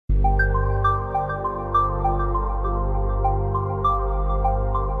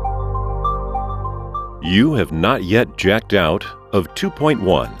You have not yet jacked out of 2.1,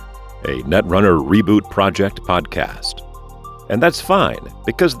 a Netrunner Reboot Project podcast. And that's fine,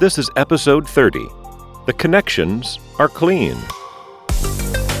 because this is episode 30. The connections are clean.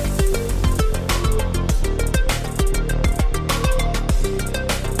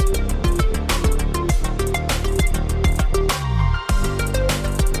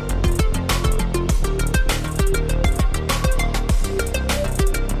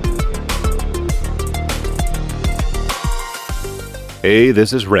 Hey,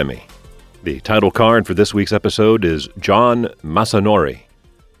 this is Remy. The title card for this week's episode is John Masanori,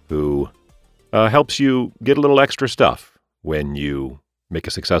 who helps you get a little extra stuff when you make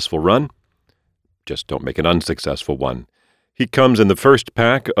a successful run. Just don't make an unsuccessful one. He comes in the first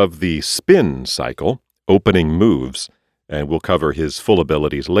pack of the spin cycle, opening moves, and we'll cover his full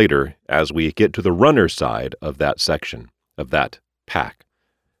abilities later as we get to the runner side of that section, of that pack.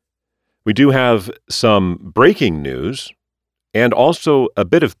 We do have some breaking news, and also a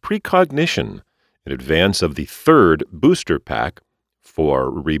bit of precognition in advance of the third booster pack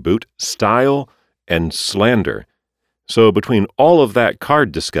for Reboot, Style, and Slander. So between all of that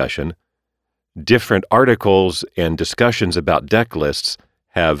card discussion, different articles and discussions about deck lists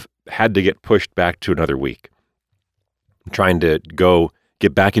have had to get pushed back to another week. I'm trying to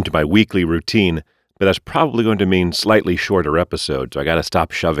get back into my weekly routine, but that's probably going to mean slightly shorter episodes, so I got to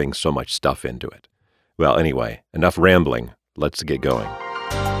stop shoving so much stuff into it. Well, anyway, enough rambling. Let's get going.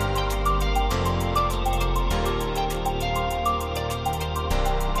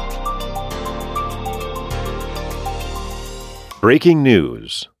 Breaking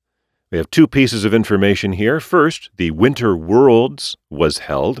news. We have two pieces of information here. First, the Winter Worlds was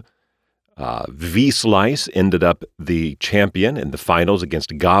held. V-Slice ended up the champion in the finals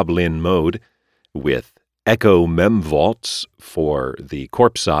against Goblin Mode with Echo Memvaults for the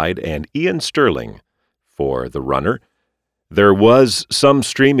Corpse side and Ian Sterling for the runner. There was some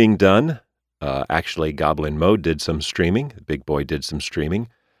streaming done. Actually, Goblin Mode did some streaming. Big Boy did some streaming.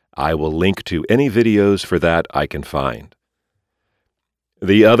 I will link to any videos for that I can find.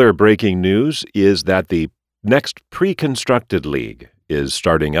 The other breaking news is that the next pre-constructed league is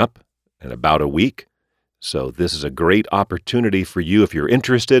starting up in about a week. So this is a great opportunity for you if you're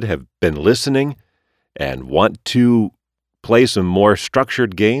interested, have been listening, and want to play some more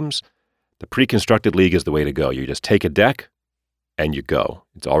structured games. The pre-constructed league is the way to go. You just take a deck, and you go.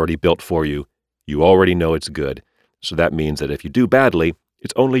 It's already built for you. You already know it's good. So that means that if you do badly,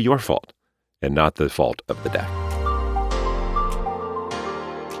 it's only your fault and not the fault of the deck.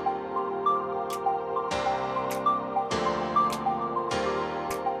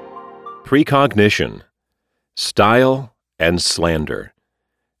 Precognition, Style, and Slander.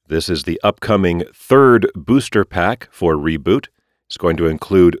 This is the upcoming third booster pack for Reboot. It's going to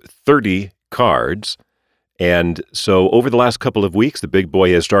include 30 cards. And so over the last couple of weeks, the big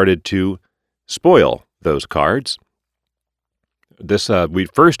boy has started to spoil those cards.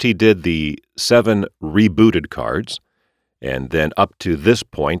 First he did the 7 rebooted cards, and then up to this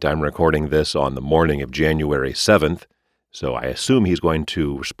point, I'm recording this on the morning of January 7th, so I assume he's going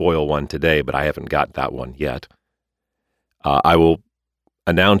to spoil one today, but I haven't got that one yet. I will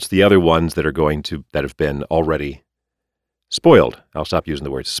announce the other ones that have been already spoiled. I'll stop using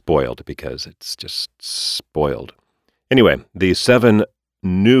the word spoiled because it's just spoiled. Anyway, the 7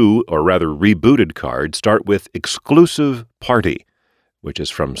 new, or rather rebooted cards start with Exclusive Party, which is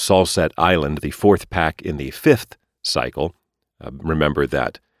from Salset Island, the 4th pack in the 5th cycle. Remember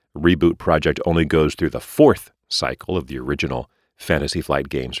that Reboot Project only goes through the 4th cycle of the original Fantasy Flight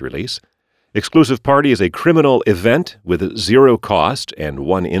Games release. Exclusive Party is a criminal event with 0 cost and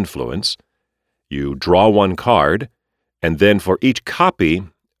 1 influence. You draw 1 card, and then for each copy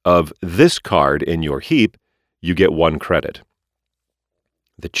of this card in your heap, you get 1 credit.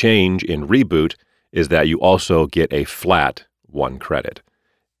 The change in Reboot is that you also get a flat 1 credit.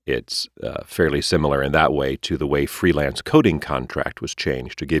 It's fairly similar in that way to the way Freelance Coding Contract was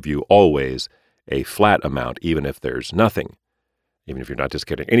changed to give you always a flat amount, even if there's nothing. Even if you're not just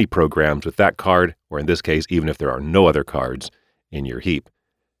getting any programs with that card, or in this case, even if there are no other cards in your heap.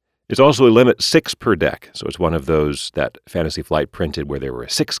 It's also a limit 6 per deck, so it's one of those that Fantasy Flight printed where there were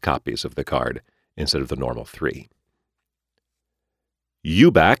 6 copies of the card instead of the normal 3.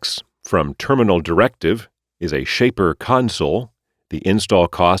 UBAX from Terminal Directive is a Shaper console. The install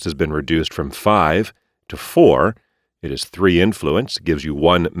cost has been reduced from 5 to 4. It is 3 influence, gives you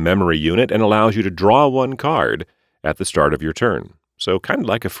 1 memory unit, and allows you to draw 1 card at the start of your turn. So kind of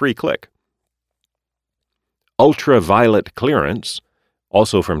like a free click. Ultraviolet Clearance,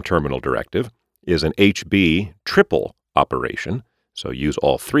 also from Terminal Directive, is an HB triple operation, so use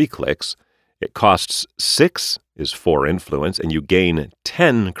all 3 clicks, It costs 6 is 4 influence, and you gain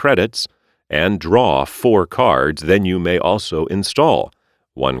 10 credits and draw 4 cards. Then you may also install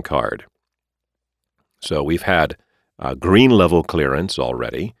 1 card. So we've had green level clearance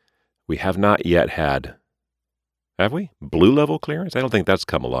already. We have not yet had, have we? Blue level clearance? I don't think that's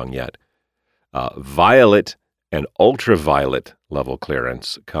come along yet. Violet and ultraviolet level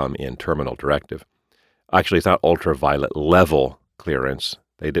clearance come in Terminal Directive. Actually, it's not ultraviolet level clearance.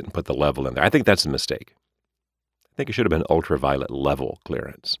 They didn't put the level in there. I think that's a mistake. I think it should have been ultraviolet level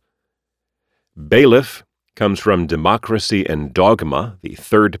clearance. Bailiff comes from Democracy and Dogma, the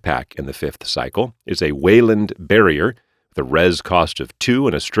 3rd pack in the 5th cycle. It's a Wayland barrier with a res cost of 2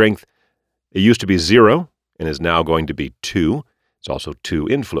 and a strength. It used to be 0 and is now going to be 2. It's also 2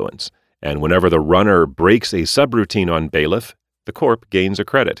 influence. And whenever the runner breaks a subroutine on Bailiff, the Corp gains a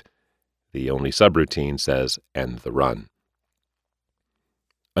credit. The only subroutine says end the run.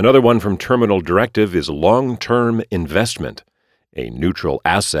 Another one from Terminal Directive is Long-Term Investment. A neutral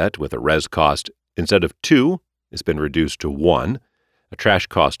asset with a res cost instead of 2 has been reduced to 1, a trash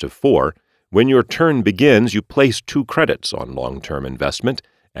cost of 4. When your turn begins, you place 2 credits on long-term investment,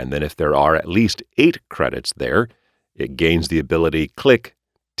 and then if there are at least 8 credits there, it gains the ability click,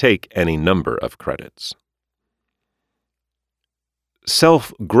 take any number of credits.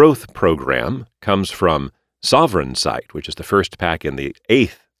 Self-Growth Program comes from Sovereign Sight, which is the 1st pack in the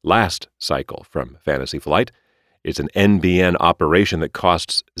 8th last cycle from Fantasy Flight. It's an NBN operation that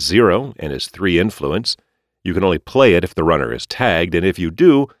costs 0 and is 3 influence. You can only play it if the runner is tagged, and if you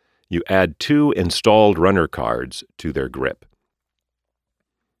do, you add 2 installed runner cards to their grip.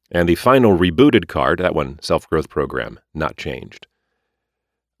 And the final rebooted card, that one, Self-Growth Program, not changed.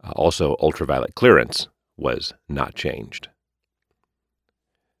 Also, Ultraviolet Clearance was not changed.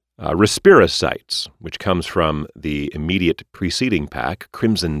 Respirosites, which comes from the immediate preceding pack,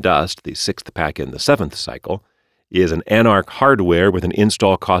 Crimson Dust, the 6th pack in the 7th cycle, is an Anarch hardware with an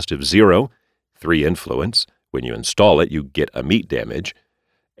install cost of 0, 3 influence. When you install it, you get a meat damage.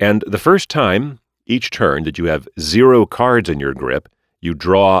 And the first time, each turn that you have 0 cards in your grip, you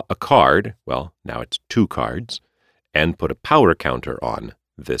draw a card, well, now it's 2 cards, and put a power counter on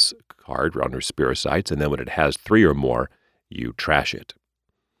this card, on Respirosites, and then when it has 3 or more, you trash it.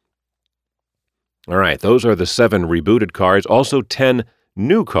 All right, those are the 7 rebooted cards. Also, 10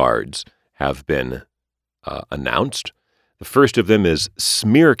 new cards have been announced. The first of them is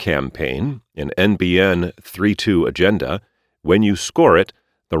Smear Campaign, an NBN 3-2 agenda. When you score it,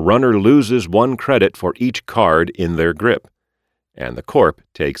 the runner loses 1 credit for each card in their grip, and the Corp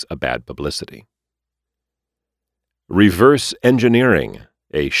takes a bad publicity. Reverse Engineering,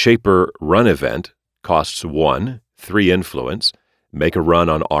 a Shaper run event, costs 1, 3 influence. Make a run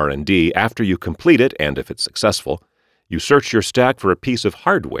on R&D. After you complete it, and if it's successful, you search your stack for a piece of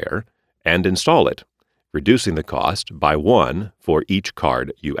hardware and install it, reducing the cost by 1 for each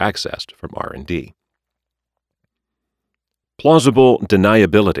card you accessed from R&D. Plausible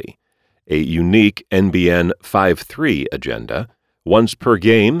Deniability, a unique NBN 5-3 agenda. Once per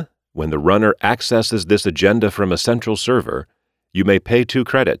game, when the runner accesses this agenda from a central server, you may pay 2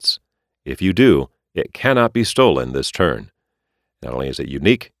 credits. If you do, it cannot be stolen this turn. Not only is it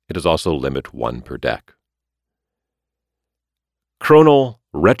unique, it is also limit 1 per deck. Chronal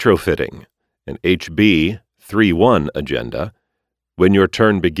Retrofitting, an HB 3-1 agenda. When your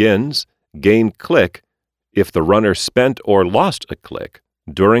turn begins, gain click if the runner spent or lost a click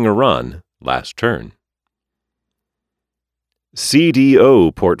during a run last turn.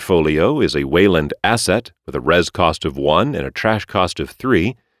 CDO Portfolio is a Wayland asset with a res cost of 1 and a trash cost of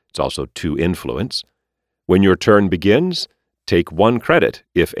 3. It's also 2 influence. When your turn begins, take 1 credit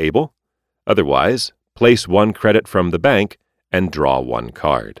if able. Otherwise, place 1 credit from the bank and draw 1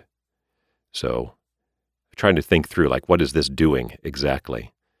 card. So, trying to think through, like, what is this doing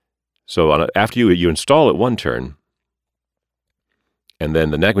exactly? So after you install it 1 turn, and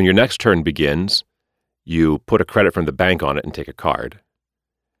then when your next turn begins, you put a credit from the bank on it and take a card.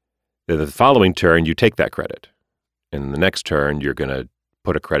 Then the following turn, you take that credit. And the next turn, you're going to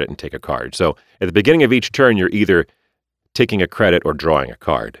put a credit and take a card. So at the beginning of each turn, you're either taking a credit or drawing a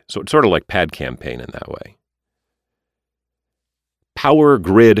card. So it's sort of like Pad Campaign in that way. Power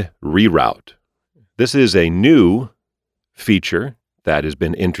Grid Reroute. This is a new feature that has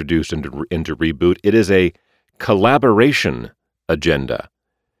been introduced into Reboot. It is a collaboration agenda.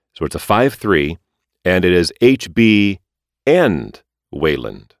 So it's a 5-3, and it is HB and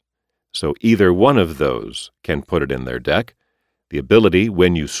Wayland. So either one of those can put it in their deck. The ability,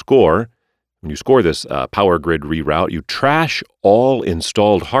 when you score this Power Grid Reroute, you trash all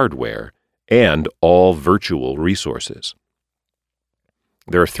installed hardware and all virtual resources.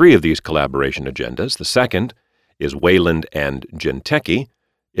 There are 3 of these collaboration agendas. The second is Wayland and Jinteki.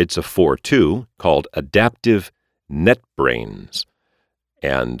 It's a 4.2 called Adaptive NetBrains.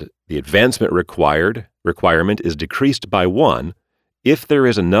 And the advancement requirement is decreased by 1 if there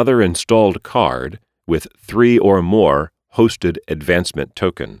is another installed card with 3 or more hosted advancement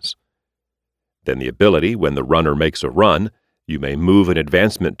tokens. Then the ability, when the runner makes a run, you may move an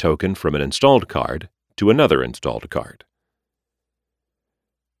advancement token from an installed card to another installed card.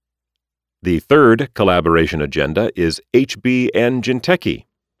 The third collaboration agenda is HB and Jinteki,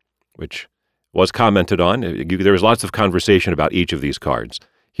 which was commented on. There was lots of conversation about each of these cards.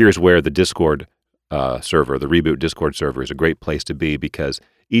 Here's where the Discord server, the Reboot Discord server, is a great place to be because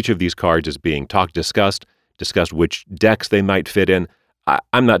each of these cards is being discussed which decks they might fit in.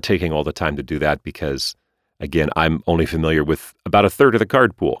 I'm not taking all the time to do that because, again, I'm only familiar with about a third of the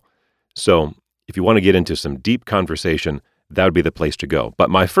card pool. So if you want to get into some deep conversation, that would be the place to go. But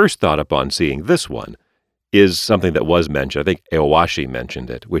my first thought upon seeing this one is something that was mentioned. I think Aowashi mentioned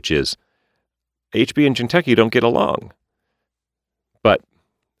it, which is HB and Jinteki don't get along. But,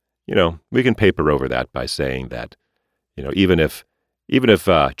 we can paper over that by saying that, even if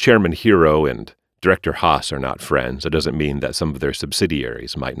Chairman Hiro and Director Haas are not friends, it doesn't mean that some of their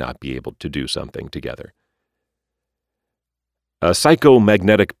subsidiaries might not be able to do something together. A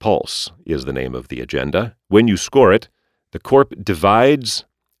Psychomagnetic Pulse is the name of the agenda. When you score it, the Corp divides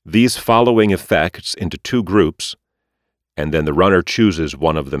these following effects into 2 groups, and then the runner chooses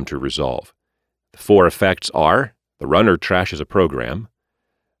one of them to resolve. The 4 effects are: the runner trashes a program,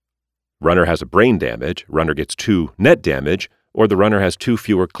 runner has a brain damage, runner gets 2 net damage, or the runner has 2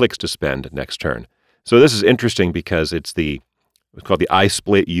 fewer clicks to spend next turn. So this is interesting because it's called the I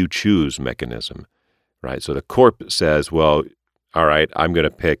split, you choose mechanism, right? So the Corp says, well, all right, I'm going to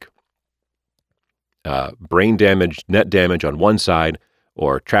pick brain damage, net damage on one side,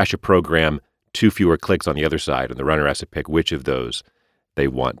 or trash a program, 2 fewer clicks on the other side, and the runner has to pick which of those they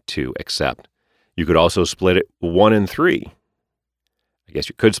want to accept. You could also split it 1 and 3. I guess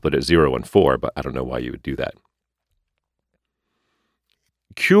you could split it 0 and 4, but I don't know why you would do that.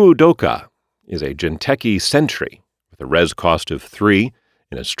 Kyudoka is a Jinteki sentry with a res cost of 3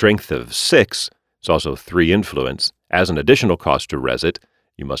 and a strength of 6. It's also 3 influence. As an additional cost to res it,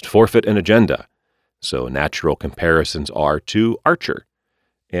 you must forfeit an agenda. So natural comparisons are to Archer.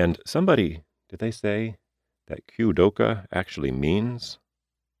 And somebody, did they say that Kyudoka actually means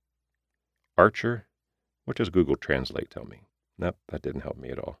Archer? What does Google Translate tell me? Nope, that didn't help me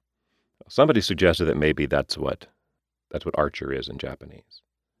at all. Somebody suggested that maybe that's what Archer is in Japanese.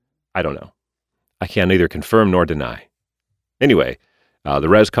 I don't know. I can neither confirm nor deny. Anyway, the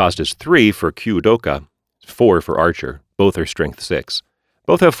res cost is 3 for Kyudoka, 4 for Archer. Both are strength 6.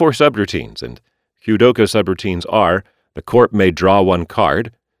 Both have 4 subroutines, and Kyudoka subroutines are: the Corp may draw 1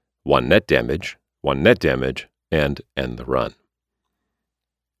 card, 1 net damage, and end the run.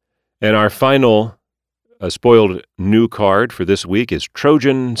 And our final spoiled new card for this week is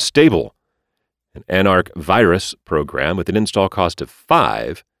Trojan Stable, an Anarch virus program with an install cost of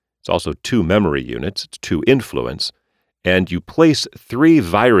 5. It's also 2 memory units, it's 2 influence, and you place 3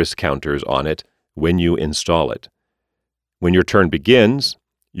 virus counters on it when you install it. When your turn begins,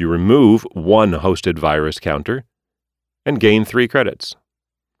 you remove 1 hosted virus counter and gain 3 credits.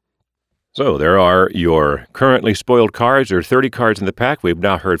 So there are your currently spoiled cards. There are 30 cards in the pack. We've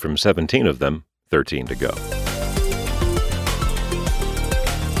now heard from 17 of them, 13 to go.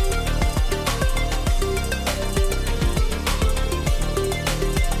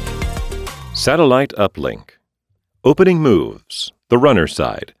 Satellite Uplink. Opening Moves, the runner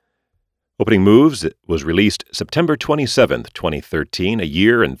side. Opening Moves was released September 27, 2013, a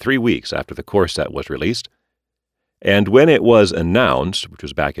year and 3 weeks after the core set was released. And when it was announced, which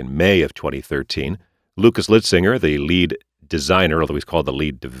was back in May of 2013, Lucas Litzinger, the lead designer, although he's called the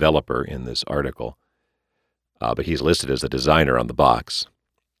lead developer in this article, but he's listed as a designer on the box,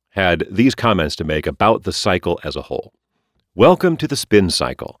 had these comments to make about the cycle as a whole. Welcome to the spin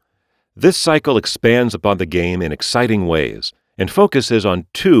cycle. This cycle expands upon the game in exciting ways and focuses on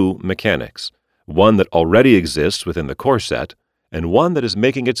 2 mechanics, one that already exists within the core set and one that is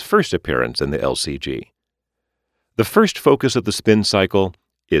making its first appearance in the LCG. The first focus of the spin cycle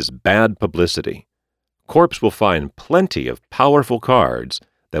is bad publicity. Corps will find plenty of powerful cards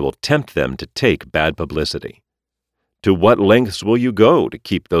that will tempt them to take bad publicity. To what lengths will you go to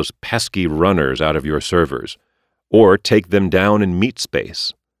keep those pesky runners out of your servers, or take them down in meat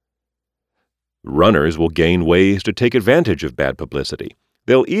space? Runners will gain ways to take advantage of bad publicity.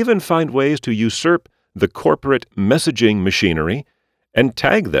 They'll even find ways to usurp the corporate messaging machinery and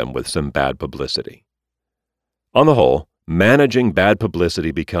tag them with some bad publicity. On the whole, managing bad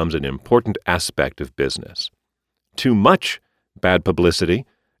publicity becomes an important aspect of business. Too much bad publicity,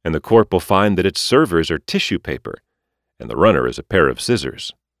 and the corp will find that its servers are tissue paper, and the runner is a pair of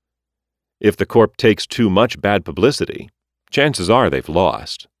scissors. If the corp takes too much bad publicity, chances are they've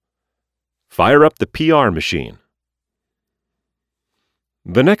lost. Fire up the PR machine.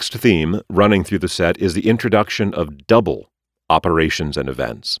 The next theme running through the set is the introduction of double operations and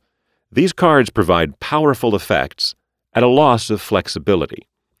events. These cards provide powerful effects at a loss of flexibility.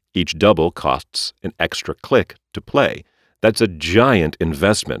 Each double costs an extra click to play. That's a giant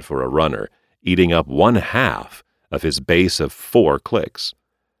investment for a runner, eating up 1/2 of his base of 4 clicks.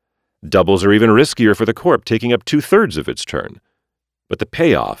 Doubles are even riskier for the corp, taking up 2/3 of its turn. But the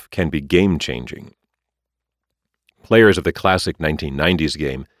payoff can be game-changing. Players of the classic 1990s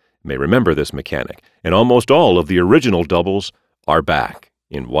game may remember this mechanic, and almost all of the original doubles are back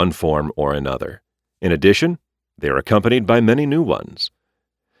in one form or another. In addition, they are accompanied by many new ones.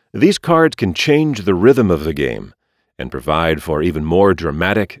 These cards can change the rhythm of the game and provide for even more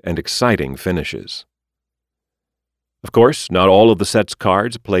dramatic and exciting finishes. Of course, not all of the set's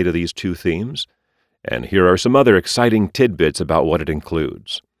cards play to these two themes, and here are some other exciting tidbits about what it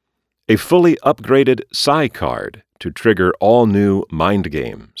includes. A fully upgraded Psi card to trigger all new mind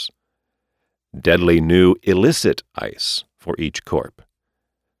games. Deadly new illicit ice for each corp.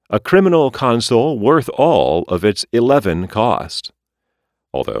 A criminal console worth all of its 11 cost,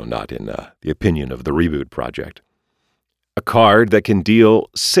 although not in the opinion of the Reboot Project. A card that can deal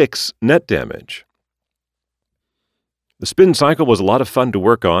 6 net damage. The spin cycle was a lot of fun to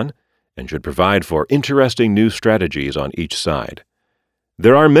work on and should provide for interesting new strategies on each side.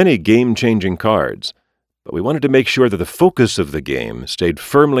 There are many game-changing cards, but we wanted to make sure that the focus of the game stayed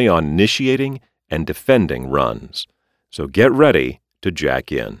firmly on initiating and defending runs. So get ready to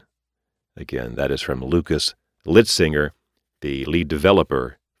jack in. Again, that is from Lucas Litzinger, the lead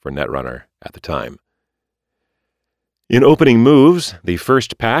developer for Netrunner at the time. In opening moves, the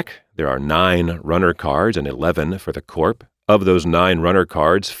first pack, there are 9 runner cards and 11 for the corp. Of those 9 runner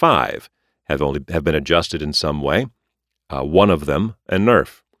cards, 5 have been adjusted in some way. One of them a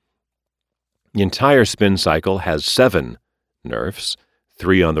nerf. The entire spin cycle has 7 nerfs,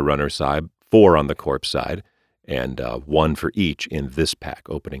 3 on the runner side, 4 on the corp side, and 1 for each in this pack,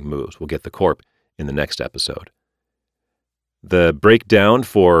 opening moves. We'll get the corp in the next episode. The breakdown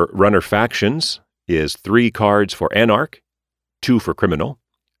for runner factions is 3 cards for Anarch, 2 for Criminal,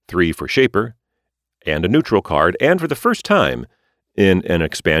 3 for Shaper, and a neutral card, and for the first time in an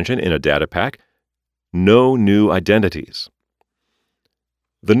expansion in a data pack, no new identities.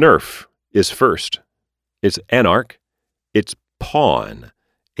 The nerf is first. It's Anarch. It's Pawn,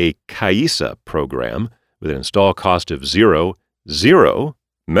 a Kaisa program with an install cost of 0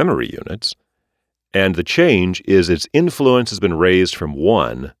 memory units, and the change is its influence has been raised from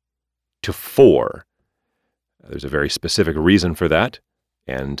 1 to 4. There's a very specific reason for that,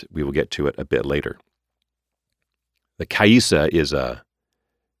 and we will get to it a bit later. The Kaisa is a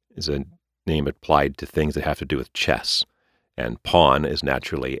name applied to things that have to do with chess, and pawn is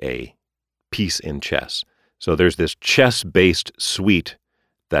naturally a piece in chess. So there's this chess-based suite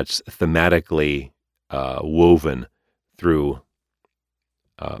that's thematically woven through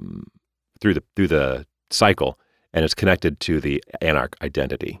the cycle, and it's connected to the Anarch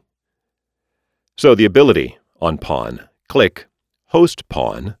identity. So the ability on Pawn, click Host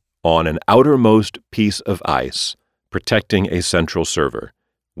Pawn on an outermost piece of ice, protecting a central server.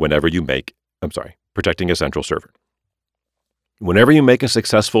 Protecting a central server. Whenever you make a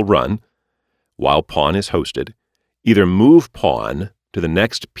successful run, while Pawn is hosted, either move Pawn to the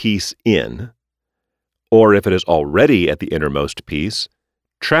next piece in, or if it is already at the innermost piece,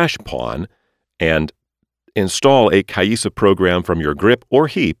 trash Pawn and install a Kaisa program from your grip or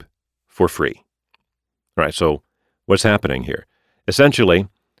heap for free. All right, so what's happening here? Essentially,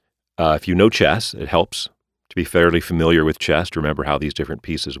 if you know chess, it helps to be fairly familiar with chess, to remember how these different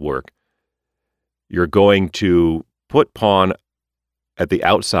pieces work. You're going to put Pawn at the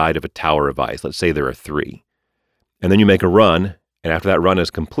outside of a tower of ice. Let's say there are 3. And then you make a run, and after that run is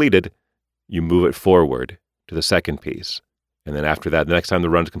completed, you move it forward to the second piece. And then after that, the next time the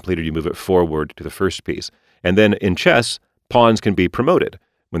run is completed, you move it forward to the first piece. And then in chess, pawns can be promoted.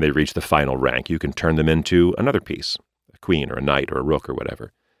 When they reach the final rank, you can turn them into another piece, a queen or a knight or a rook or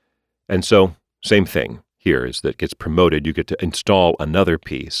whatever. And so, same thing here is that gets promoted, you get to install another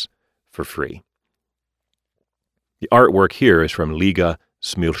piece for free. The artwork here is from Liga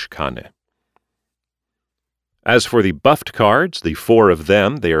Smilshkane. As for the buffed cards, the 4 of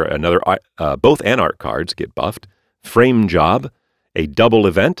them, they are both Anarch cards get buffed. Frame Job, a double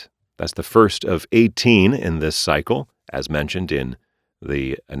event. That's the first of 18 in this cycle. as mentioned in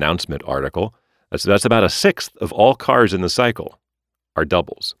the announcement article. That's about a sixth of all cards in the cycle are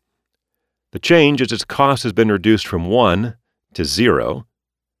doubles. The change is its cost has been reduced from 1 to 0.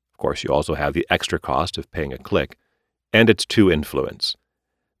 Of course, you also have the extra cost of paying a click, and its 2 influence.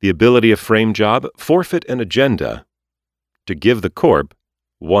 The ability of Frame Job, forfeit an agenda to give the Corp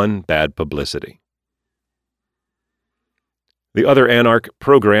one bad publicity. The other Anarch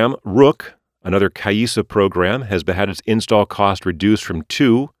program, Rook, another Caissa program, has had its install cost reduced from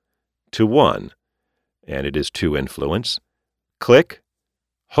 2 to 1, and it is 2 influence. Click,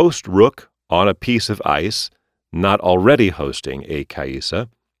 host Rook on a piece of ice, not already hosting a Caissa.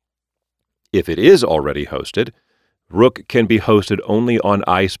 If it is already hosted, Rook can be hosted only on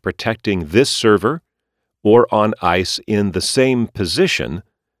ice protecting this server or on ice in the same position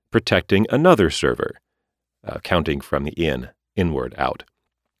protecting another server, counting from the inward out.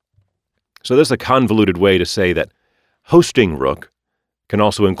 So this is a convoluted way to say that hosting Rook can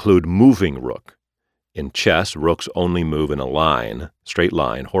also include moving Rook. In chess, Rooks only move in a line, straight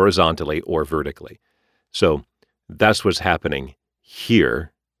line, horizontally or vertically. So that's what's happening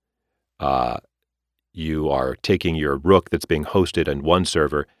here. You are taking your Rook that's being hosted on one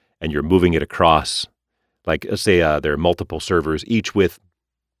server and you're moving it across. Like, let's say there are multiple servers, each with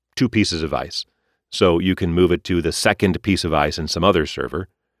 2 pieces of ice. So you can move it to the second piece of ice in some other server,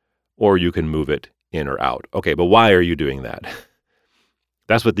 or you can move it in or out. Okay, but why are you doing that?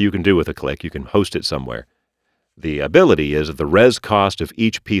 That's what you can do with a click. You can host it somewhere. The ability is that the res cost of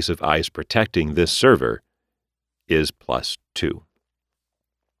each piece of ice protecting this server is +2.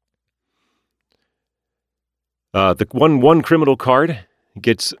 The one criminal card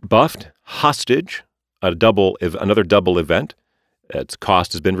gets buffed, Hostage, another double event. Its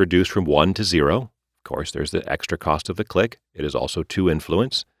cost has been reduced from 1 to 0. Of course, there's the extra cost of the click. It is also 2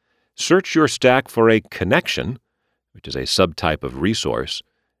 influence. Search your stack for a connection, which is a subtype of resource,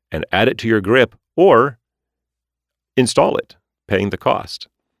 and add it to your grip or install it, paying the cost.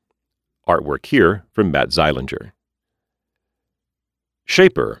 Artwork here from Matt Zeilinger.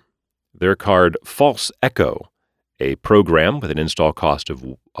 Shaper, their card False Echo, a program with an install cost of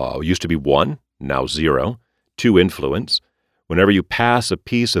used to be 1, now 0, 2 influence. Whenever you pass a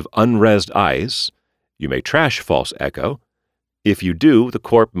piece of unresed ice, you may trash False Echo. If you do, the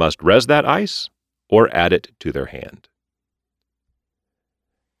Corp must res that ice or add it to their hand.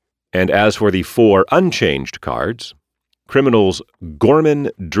 And as for the 4 unchanged cards, Criminal's Gorman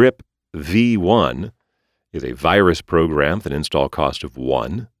Drip V1 is a virus program with an install cost of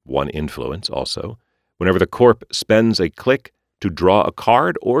 1 influence also. Whenever the Corp spends a click to draw a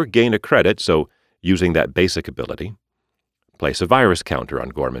card or gain a credit, so using that basic ability, place a virus counter on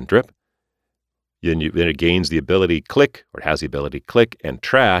Gorman Drip. Then it gains the ability click, or has the ability click and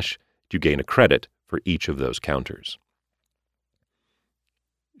trash to gain a credit for each of those counters.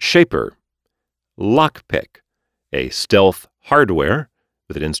 Shaper, Lockpick, a stealth hardware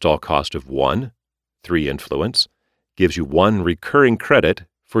with an install cost of 1, 3 influence, gives you 1 recurring credit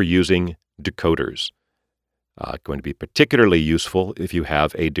for using decoders. Going to be particularly useful if you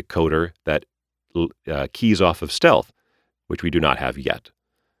have a decoder that keys off of stealth, which we do not have yet.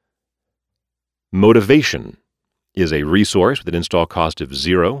 Motivation is a resource with an install cost of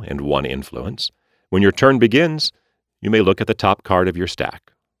 0 and 1 influence. When your turn begins, you may look at the top card of your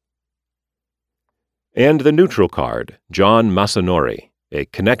stack. And the neutral card, John Masanori, a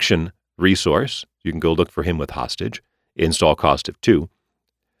connection resource. You can go look for him with Hostage. Install cost of 2.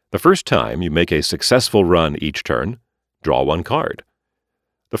 The first time you make a successful run each turn, draw 1 card.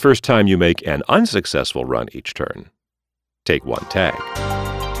 The first time you make an unsuccessful run each turn, take 1 tag.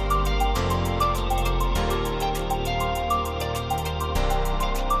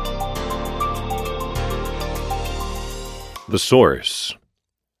 The source,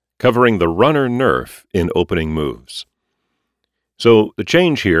 covering the runner nerf in opening moves. So the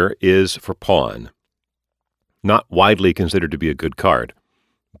change here is for Pawn. Not widely considered to be a good card,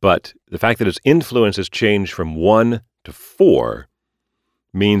 but the fact that its influence has changed from 1 to 4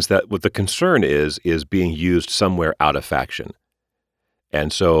 means that what the concern is being used somewhere out of faction.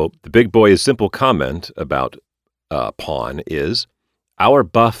 And so the big boy's simple comment about Pawn is, our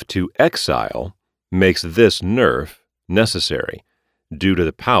buff to exile makes this nerf necessary due to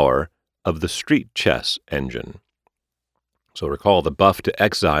the power of the street chess engine. So recall the buff to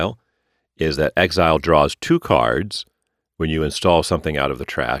exile is that exile draws 2 cards when you install something out of the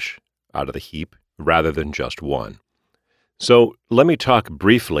trash, out of the heap, rather than just 1. So let me talk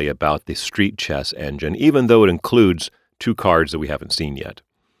briefly about the street chess engine, even though it includes 2 cards that we haven't seen yet.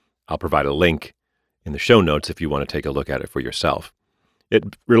 I'll provide a link in the show notes if you want to take a look at it for yourself.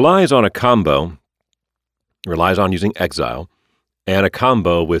 It relies on a combo relies on using exile, and a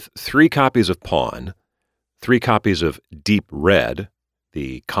combo with 3 copies of Pawn, 3 copies of Deep Red,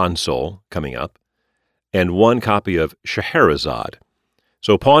 the console coming up, and 1 copy of Scheherazade.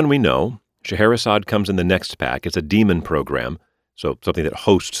 So Pawn we know. Scheherazade comes in the next pack. It's a daemon program, so something that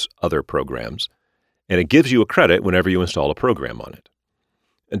hosts other programs, and it gives you a credit whenever you install a program on it.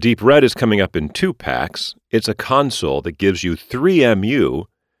 And Deep Red is coming up in 2 packs. It's a console that gives you 3 MU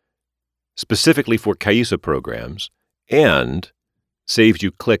specifically for Caissa programs and saves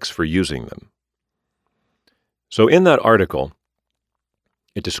you clicks for using them. So in that article,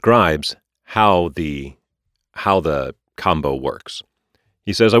 it describes how the combo works.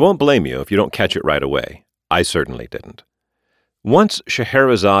 He says, I won't blame you if you don't catch it right away. I certainly didn't. Once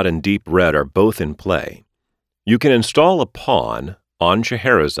Scheherazade and Deep Red are both in play, you can install a Pawn on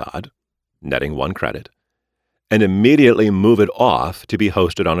Scheherazade, netting 1 credit, and immediately move it off to be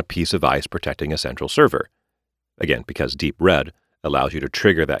hosted on a piece of ice protecting a central server. Again, because Deep Red allows you to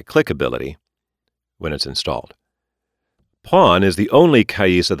trigger that click ability when it's installed. Pawn is the only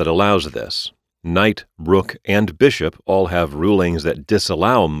Caissa that allows this. Knight, Rook, and Bishop all have rulings that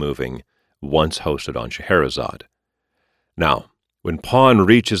disallow moving once hosted on Scheherazade. Now, when Pawn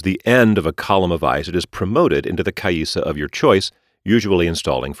reaches the end of a column of ice, it is promoted into the Caissa of your choice, usually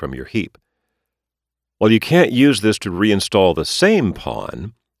installing from your heap. While you can't use this to reinstall the same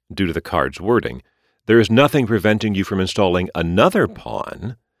Pawn, due to the card's wording, there is nothing preventing you from installing another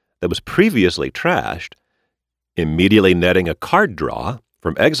Pawn that was previously trashed, immediately netting a card draw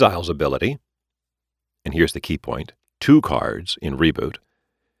from Exile's ability, and here's the key point, 2 cards in Reboot,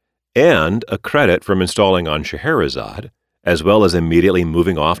 and a credit from installing on Scheherazade, as well as immediately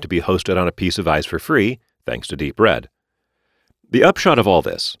moving off to be hosted on a piece of ice for free, thanks to Deep Red. The upshot of all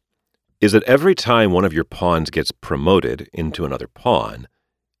this is that every time one of your pawns gets promoted into another pawn,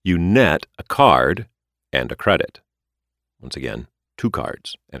 you net a card and a credit. Once again, 2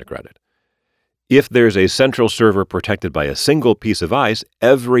 cards and a credit. If there's a central server protected by a single piece of ice,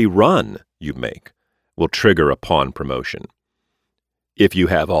 every run you make will trigger a pawn promotion. If you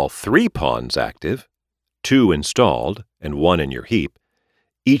have all 3 pawns active, 2 installed and 1 in your heap,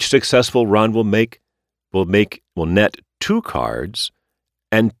 each successful run will net 2 cards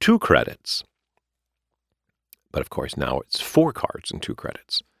and 2 credits. But of course, now it's 4 cards and 2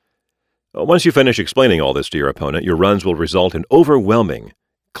 credits. Once you finish explaining all this to your opponent, your runs will result in overwhelming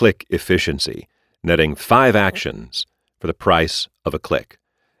click efficiency, netting 5 actions for the price of a click.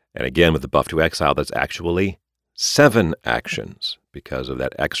 And again, with the buff to exile, that's actually 7 actions because of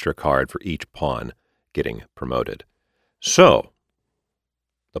that extra card for each pawn getting promoted. So,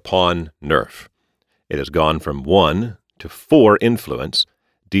 the pawn nerf. It has gone from 1 to 4 influence.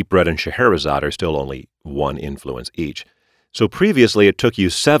 Deep Red and Scheherazade are still only 1 influence each. So previously it took you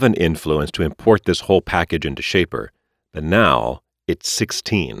 7 influence to import this whole package into Shaper, but now it's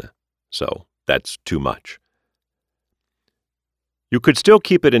 16. So that's too much. You could still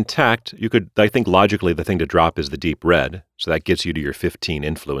keep it intact. I think logically the thing to drop is the Deep Red, so that gets you to your 15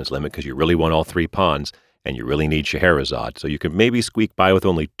 influence limit because you really want all 3 pawns and you really need Scheherazade. So you could maybe squeak by with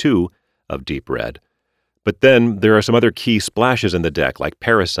only 2 of Deep Red. But then there are some other key splashes in the deck like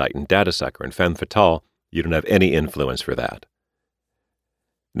Parasite and Data Sucker and Femme Fatale. You don't have any influence for that.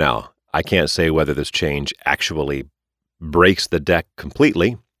 Now, I can't say whether this change actually breaks the deck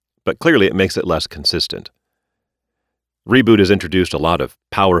completely, but clearly it makes it less consistent. Reboot has introduced a lot of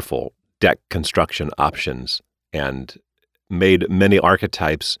powerful deck construction options and made many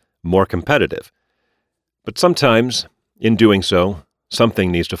archetypes more competitive. But sometimes, in doing so,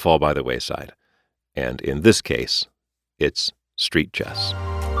 something needs to fall by the wayside. And in this case, it's street chess.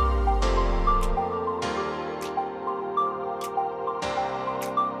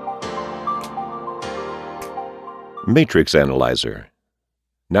 Matrix Analyzer.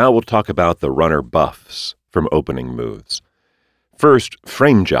 Now we'll talk about the runner buffs from opening moves. First,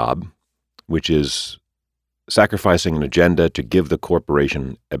 Frame Job, which is sacrificing an agenda to give the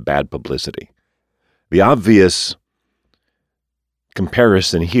corporation a bad publicity. The obvious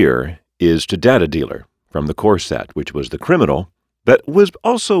comparison here is to Data Dealer from the core set, which was the criminal that was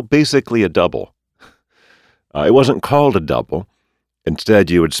also basically a double. It wasn't called a double. Instead,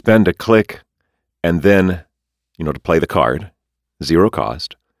 you would spend a click and then, to play the card, 0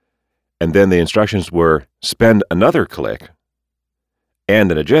 cost, and then the instructions were spend another click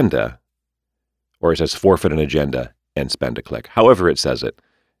and an agenda, or it says forfeit an agenda and spend a click, however it says it,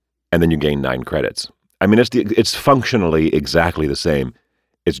 and then you gain 9 credits. I mean, it's functionally exactly the same.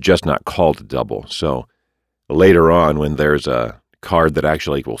 It's just not called a double. So later on, when there's a card that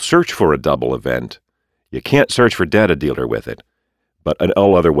actually will search for a double event, you can't search for Data Dealer with it, But in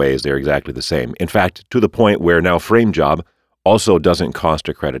all other ways, they're exactly the same. In fact, to the point where now FrameJob also doesn't cost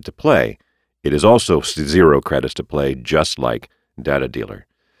a credit to play. It is also 0 credits to play, just like Data Dealer.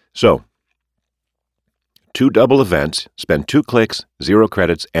 So, 2 double events, spend 2 clicks, 0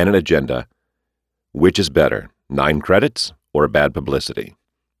 credits, and an agenda. Which is better, 9 credits or bad publicity?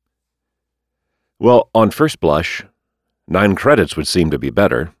 Well, on first blush, 9 credits would seem to be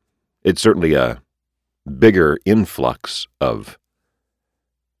better. It's certainly a bigger influx of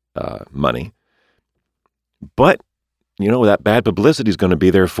money. But, that bad publicity is going to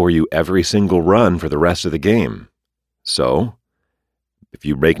be there for you every single run for the rest of the game. So, if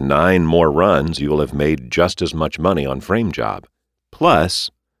you make 9 more runs, you will have made just as much money on FrameJob. Plus,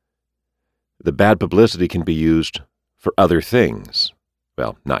 the bad publicity can be used for other things.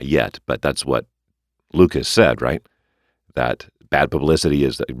 Well, not yet, but that's what Lucas said, right? That bad publicity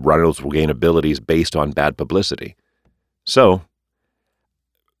is that runners will gain abilities based on bad publicity. So,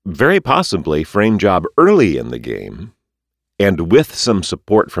 very possibly FrameJob early in the game, and with some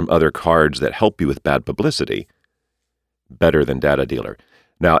support from other cards that help you with bad publicity, better than Data Dealer.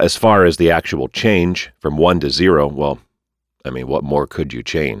 Now, as far as the actual change from 1 to 0, well, what more could you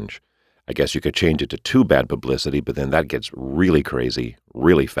change? I guess you could change it to 2 bad publicity, but then that gets really crazy,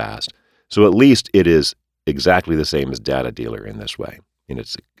 really fast. So at least it is exactly the same as Data Dealer in this way, in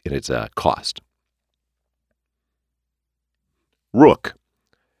its cost. Rook.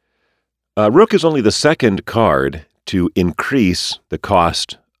 Rook is only the second card to increase the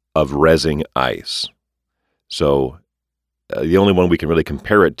cost of rezzing ice. So the only one we can really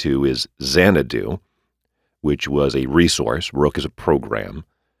compare it to is Xanadu, which was a resource. Rook is a program.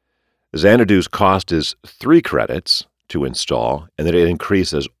 Xanadu's cost is 3 credits to install, and then it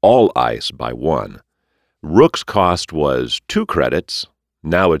increases all ice by 1. Rook's cost was 2 credits.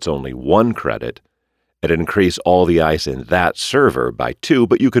 Now it's only 1 credit. It increased all the ice in that server by 2,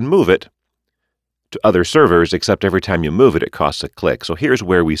 but you can move it to other servers, except every time you move it, it costs a click. So here's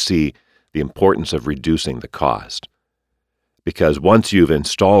where we see the importance of reducing the cost. Because once you've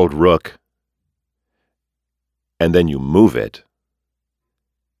installed Rook and then you move it,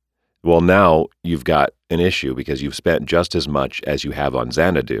 well, now you've got an issue because you've spent just as much as you have on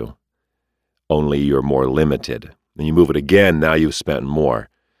Xanadu, only you're more limited. Then you move it again, now you've spent more.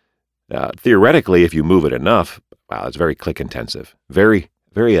 Theoretically, if you move it enough, wow, it's very click-intensive. Very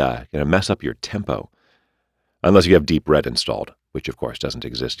going to mess up your tempo, unless you have Deep Red installed, which of course doesn't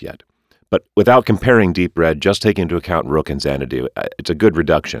exist yet. But without comparing Deep Red, just taking into account Rook and Xanadu, it's a good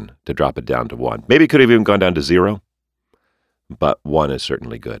reduction to drop it down to 1. Maybe it could have even gone down to 0, but 1 is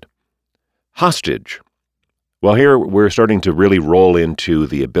certainly good. Hostage. Well, here we're starting to really roll into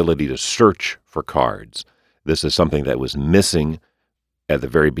the ability to search for cards. This is something that was missing at the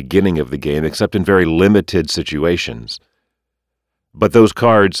very beginning of the game, except in very limited situations. But those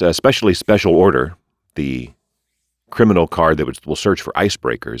cards, especially Special Order, the criminal card that will search for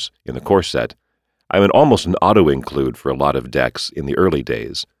icebreakers in the core set, almost an auto-include for a lot of decks in the early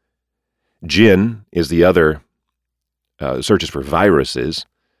days. Jinn is the other, searches for viruses.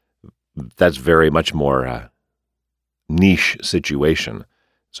 That's very much more niche situation.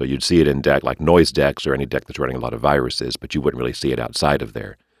 So you'd see it in deck like noise decks or any deck that's running a lot of viruses, but you wouldn't really see it outside of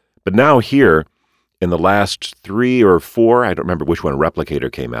there. But now here, in the last 3 or 4, I don't remember which one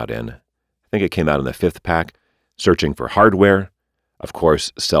Replicator came out in. I think it came out in the 5th pack. Searching for hardware. Of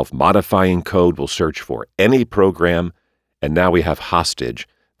course, self-modifying code will search for any program. And now we have Hostage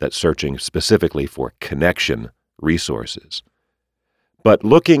that's searching specifically for connection resources. But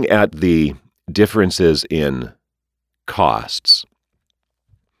looking at the differences in costs,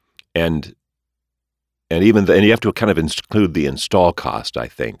 and even and you have to kind of include the install cost, I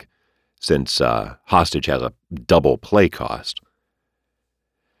think, since Hostage has a double play cost.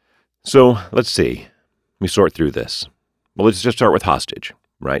 So let's see. Let me sort through this. Well, let's just start with Hostage,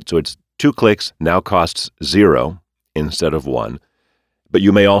 right? So it's 2 clicks, now costs 0 instead of 1. But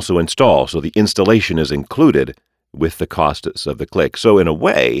you may also install, so the installation is included with the costs of the click. So in a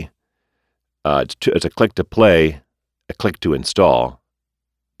way, it's a click to play, a click to install,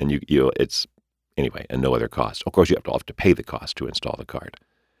 and it's anyway, and no other cost. Of course, you have to pay the cost to install the card.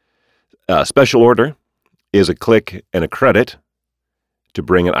 Special Order is a click and a credit to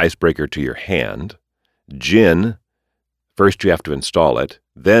bring an icebreaker to your hand. Jinn, first you have to install it.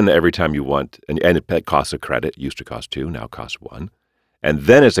 Then every time you want, and it costs a credit, used to cost 2, now costs 1. And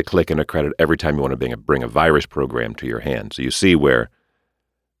then it's a click and a credit every time you want to bring a virus program to your hand. So you see where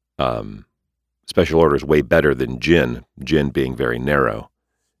Special Order is way better than Jinn being very narrow,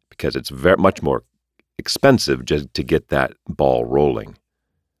 because it's much more expensive just to get that ball rolling.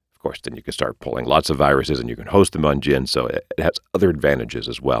 Of course, then you can start pulling lots of viruses and you can host them on Djinn, so it has other advantages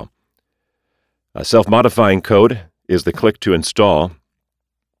as well. Self-modifying code is the click to install,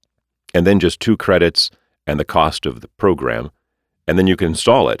 and then just 2 credits and the cost of the program, and then you can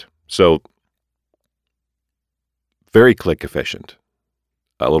install it. So very click efficient,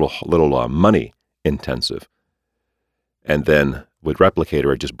 a little money intensive. And then with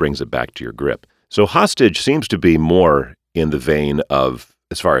Replicator, it just brings it back to your grip. So Hostage seems to be more in the vein of,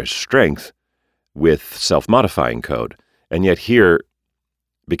 as far as strength, with self-modifying code. And yet here,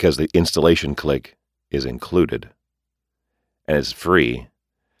 because the installation click is included and it's free,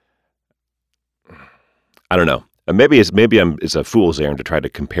 I don't know. Maybe it's a fool's errand to try to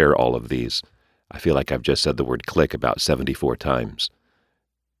compare all of these. I feel like I've just said the word click about 74 times.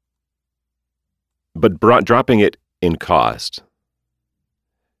 But dropping it in cost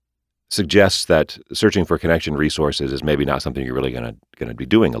suggests that searching for connection resources is maybe not something you're really going to be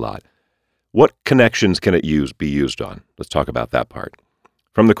doing a lot. What connections can it be used on? Let's talk about that part.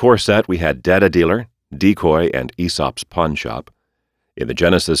 From the core set, we had Data Dealer, Decoy, and Aesop's Pawn Shop. In the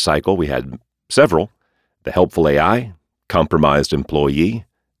Genesis cycle, we had several: the Helpful AI, Compromised Employee,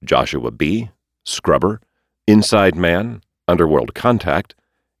 Joshua B., Scrubber, Inside Man, Underworld Contact,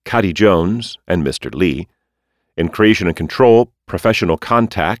 Cady Jones, and Mr. Lee. In Creation and Control, Professional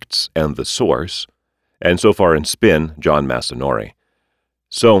Contacts and The Source. And so far in Spin, John Masanori.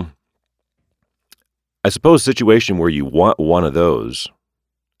 So, I suppose a situation where you want one of those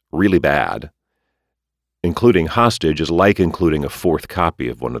really bad, including Hostage, is like including a 4th copy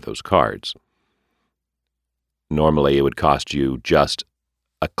of one of those cards. Normally, it would cost you just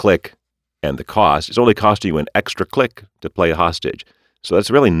a click and the cost. It's only costing you an extra click to play a Hostage. So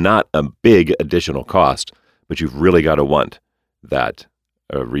that's really not a big additional cost, but you've really got to want that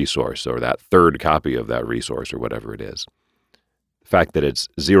resource or that 3rd copy of that resource or whatever it is. The fact that it's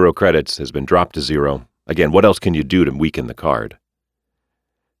 0 credits has been dropped to 0. Again, what else can you do to weaken the card?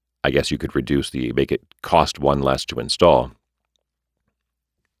 I guess you could make it cost 1 less to install.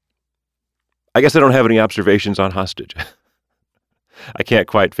 I guess I don't have any observations on Hostage. I can't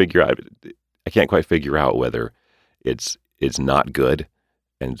quite figure out whether it's not good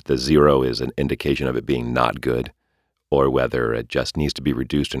and the 0 is an indication of it being not good, or whether it just needs to be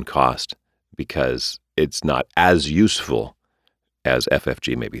reduced in cost because it's not as useful as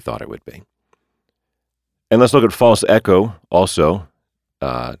FFG maybe thought it would be. And let's look at False Echo also.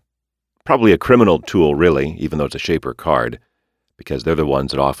 Probably a criminal tool, really, even though it's a Shaper card, because they're the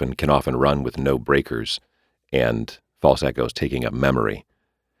ones that can often run with no breakers, and False Echo is taking up memory.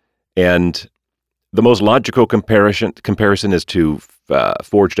 And the most logical comparison is to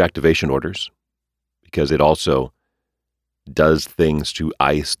Forged Activation Orders, because it also does things to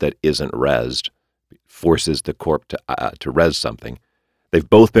ICE that isn't rezzed, forces the corp to res something. They've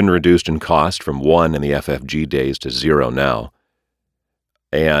both been reduced in cost from 1 in the FFG days to 0 now.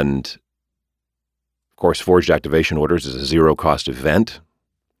 And, of course, Forged Activation Orders is a 0-cost event,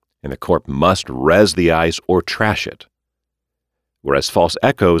 and the corp must res the ICE or trash it. Whereas False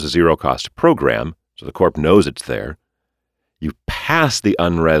Echo is a 0-cost program, so the corp knows it's there. You pass the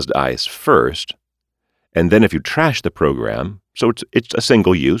unresed ICE first, and then if you trash the program, so it's a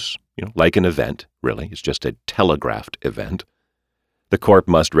single use, like an event, really. It's just a telegraphed event. The corp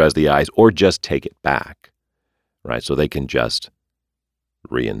must res the ICE or just take it back, right? So they can just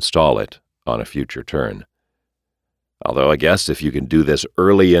reinstall it on a future turn. Although I guess if you can do this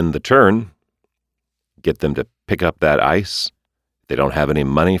early in the turn, get them to pick up that ICE, they don't have any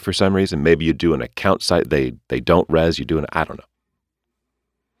money for some reason, maybe you do an account site, they don't res, I don't know.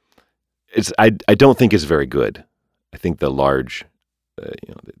 I don't think it's very good. I think the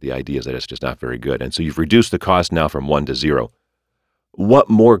idea is that it's just not very good. And so you've reduced the cost now from 1 to 0. What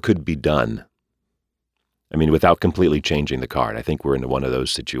more could be done? I mean, without completely changing the card. I think we're into one of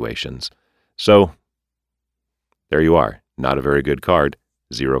those situations. So, there you are. Not a very good card.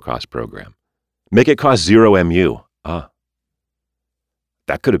 0-cost program. Make it cost 0 MU.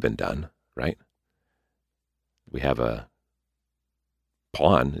 That could have been done, right? We have a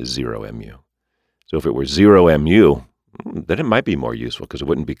pawn is 0 MU. So if it were 0 MU, then it might be more useful because it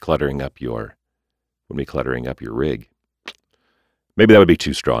wouldn't be cluttering up your rig. Maybe that would be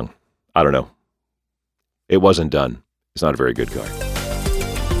too strong. I don't know. It wasn't done. It's not a very good card.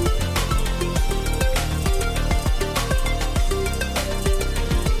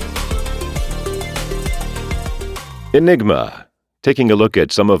 Enigma. Taking a look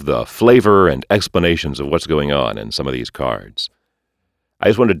at some of the flavor and explanations of what's going on in some of these cards. I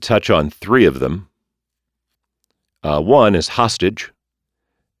just wanted to touch on 3 of them. One is Hostage.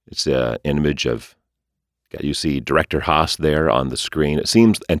 It's an image of You see Director Haas there on the screen. It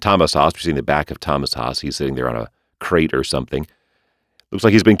seems, and Thomas Haas, we're seeing the back of Thomas Haas. He's sitting there on a crate or something. Looks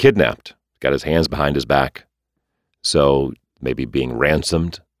like he's been kidnapped. Got his hands behind his back. So maybe being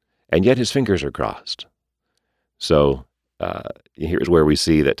ransomed. And yet his fingers are crossed. So here's where we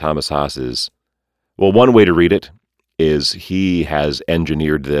see that Thomas Haas is, well, one way to read it is he has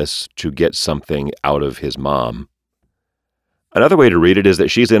engineered this to get something out of his mom. Another way to read it is that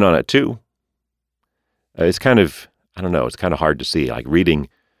she's in on it too. It's kind of, I don't know, it's kind of hard to see. Like reading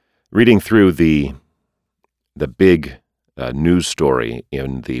through the big news story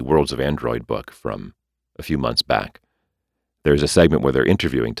in the Worlds of Android book from a few months back. There's a segment where they're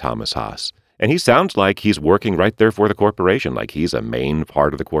interviewing Thomas Haas, and he sounds like he's working right there for the corporation, like he's a main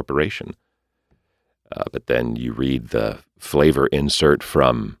part of the corporation. But then you read the flavor insert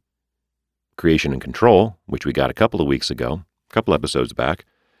from Creation and Control, which we got a couple of weeks ago, a couple episodes back,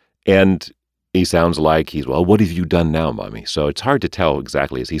 and he sounds like he's, well, what have you done now, Mommy? So it's hard to tell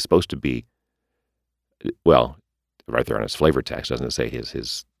exactly. Is he supposed to be, well, right there on his flavor text, doesn't it say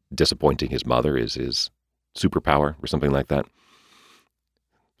his disappointing his mother is his superpower or something like that?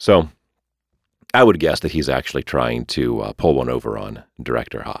 So I would guess that he's actually trying to pull one over on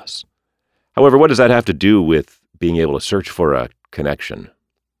Director Haas. However, what does that have to do with being able to search for a connection?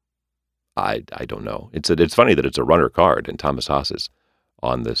 I don't know. It's funny that it's a runner card, and Thomas Haas is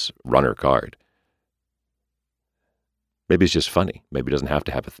on this runner card. Maybe it's just funny. Maybe it doesn't have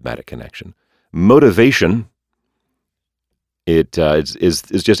to have a thematic connection. Motivation, is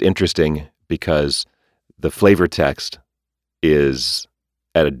just interesting because the flavor text is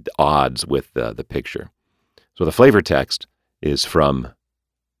at odds with the picture. So the flavor text is from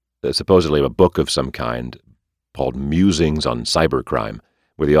supposedly a book of some kind called Musings on Cybercrime,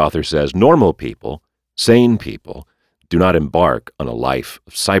 where the author says, normal people, sane people, do not embark on a life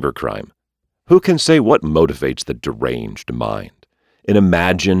of cybercrime. Who can say what motivates the deranged mind? An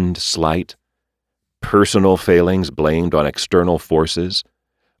imagined slight? Personal failings blamed on external forces?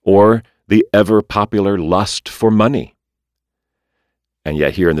 Or the ever-popular lust for money? And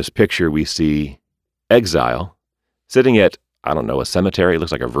yet here in this picture we see Exile sitting at, I don't know, a cemetery. It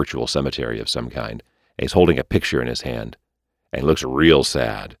looks like a virtual cemetery of some kind. And he's holding a picture in his hand. And he looks real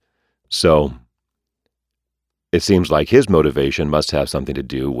sad. So it seems like his motivation must have something to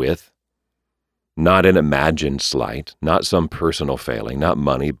do with not an imagined slight, not some personal failing, not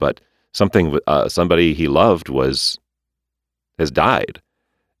money, but something somebody he loved has died.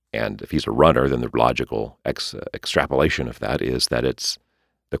 And if he's a runner, then the logical extrapolation of that is that it's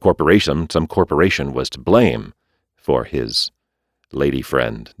the corporation, some corporation was to blame for his lady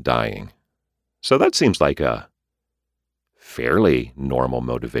friend dying. So that seems like a fairly normal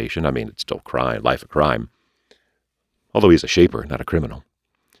motivation. I mean, it's still crime, life of crime. Although he's a shaper, not a criminal.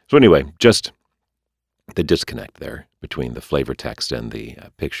 So anyway, just the disconnect there between the flavor text and the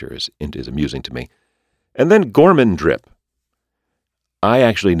picture is amusing to me. And then Gorman Drip. I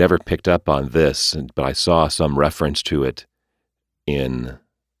actually never picked up on this, but I saw some reference to it in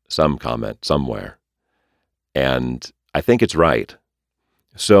some comment somewhere. And I think it's right.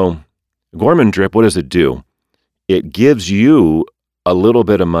 So Gorman Drip, what does it do? It gives you a little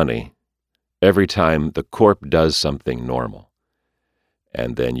bit of money every time the corp does something normal.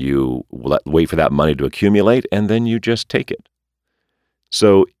 And then you wait for that money to accumulate, and then you just take it.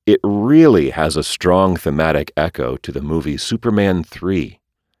 So it really has a strong thematic echo to the movie Superman 3.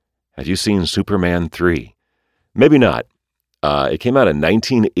 Have you seen Superman 3? Maybe not. It came out in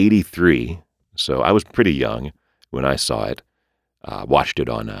 1983, so I was pretty young when I saw it. Watched it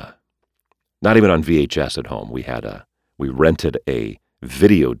on, not even on VHS at home. We rented a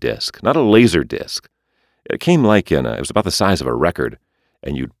video disc, not a laser disc. It came like it was about the size of a record,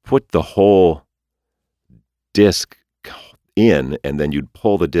 and you'd put the whole disc in, and then you'd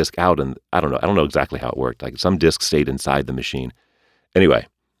pull the disc out, and I don't know exactly how it worked. Like some disc stayed inside the machine. Anyway,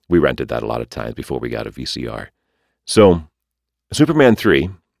 we rented that a lot of times before we got a VCR. So, Superman 3,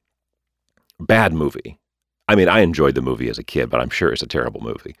 bad movie. I mean, I enjoyed the movie as a kid, but I'm sure it's a terrible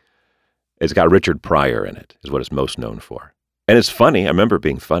movie. It's got Richard Pryor in it, is what it's most known for. And it's funny. I remember it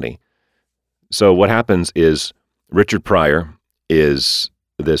being funny. So what happens is Richard Pryor is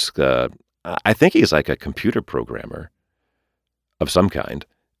this, I think he's like a computer programmer of some kind,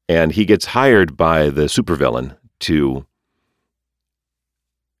 and he gets hired by the supervillain to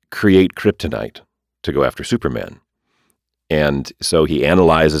create kryptonite to go after Superman. And so he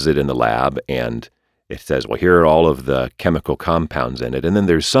analyzes it in the lab, and it says, well, here are all of the chemical compounds in it, and then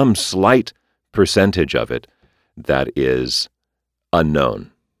there's some slight percentage of it that is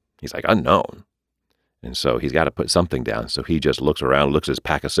unknown. He's like, unknown? And so he's got to put something down. So he just looks around, looks at his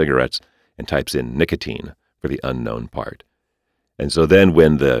pack of cigarettes, and types in nicotine for the unknown part. And so then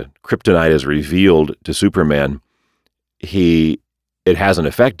when the kryptonite is revealed to Superman, it has an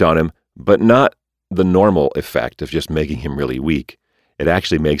effect on him, but not the normal effect of just making him really weak. It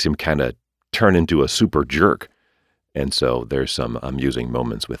actually makes him kind of turn into a super jerk. And so there's some amusing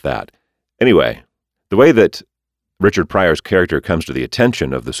moments with that. Anyway, the way that Richard Pryor's character comes to the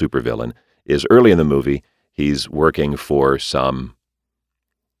attention of the supervillain is early in the movie. He's working for some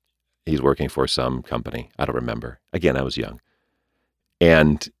company. I don't remember. Again, I was young.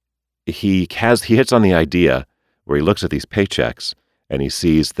 And he hits on the idea where he looks at these paychecks and he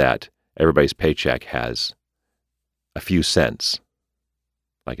sees that everybody's paycheck has a few cents.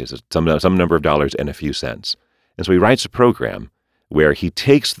 Like it's some number of dollars and a few cents. And so he writes a program where he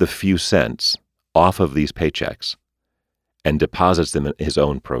takes the few cents off of these paychecks and deposits them in his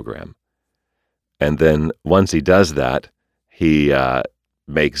own program. And then once he does that, he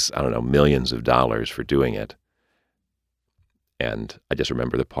makes, millions of dollars for doing it. And I just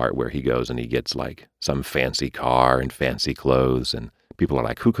remember the part where he goes and he gets like some fancy car and fancy clothes, and people are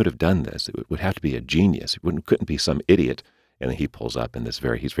like, who could have done this? It would have to be a genius. It couldn't be some idiot. And then he pulls up in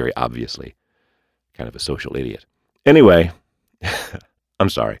he's very obviously kind of a social idiot. Anyway, I'm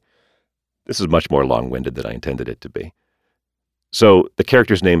sorry. This is much more long-winded than I intended it to be. So the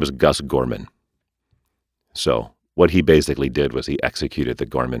character's name is Gus Gorman. So what he basically did was he executed the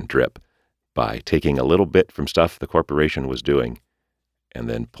Gorman drip by taking a little bit from stuff the corporation was doing and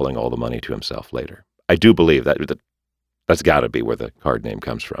then pulling all the money to himself later. I do believe that's got to be where the card name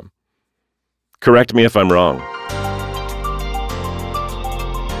comes from. Correct me if I'm wrong.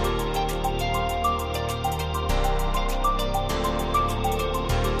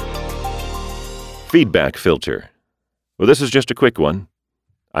 Feedback filter. Well, this is just a quick one.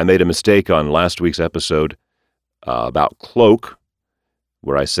 I made a mistake on last week's episode about Cloak,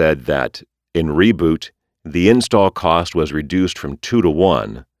 where I said that in Reboot, the install cost was reduced from 2 to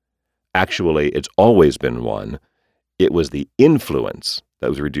 1. Actually, it's always been 1. It was the influence that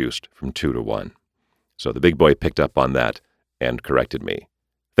was reduced from 2 to 1. So the big boy picked up on that and corrected me.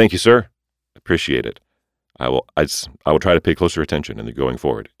 Thank you, sir. Appreciate it. I will try to pay closer attention going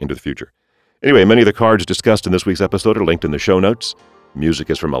forward into the future. Anyway, many of the cards discussed in this week's episode are linked in the show notes. Music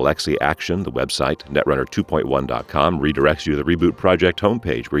is from Alexi Action. The website, netrunner2.1.com, redirects you to the Reboot Project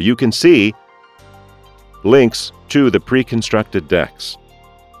homepage, where you can see links to the pre-constructed decks.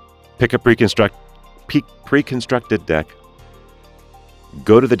 Pick a pre-constructed deck,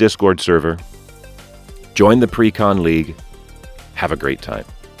 go to the Discord server, join the Pre-Con League, have a great time.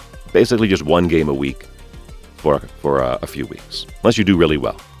 Basically just one game a week for a few weeks, unless you do really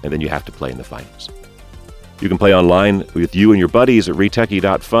well, and then you have to play in the finals. You can play online with you and your buddies at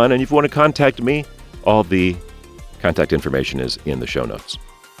retechie.fun, and if you want to contact me, all the contact information is in the show notes.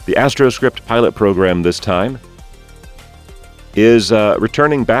 The AstroScript pilot program this time is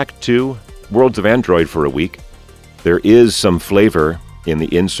returning back to Worlds of Android for a week. There is some flavor in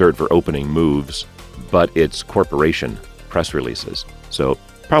the insert for opening moves, but it's corporation press releases, so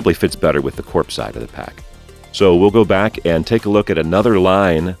probably fits better with the corp side of the pack. So we'll go back and take a look at another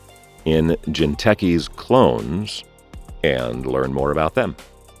line in Jinteki's clones and learn more about them.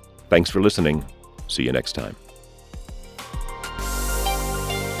 Thanks for listening. See you next time.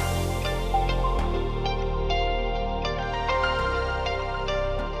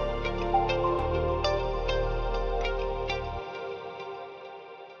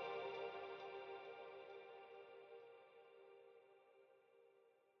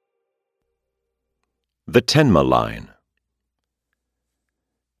 The Tenma line.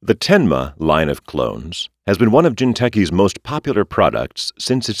 The Tenma line of clones has been one of Jinteki's most popular products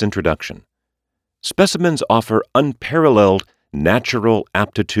since its introduction. Specimens offer unparalleled natural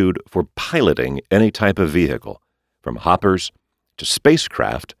aptitude for piloting any type of vehicle, from hoppers to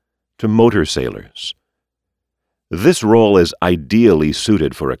spacecraft to motor sailors. This role is ideally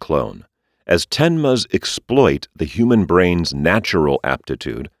suited for a clone, as Tenmas exploit the human brain's natural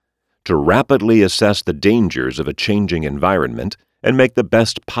aptitude to rapidly assess the dangers of a changing environment and make the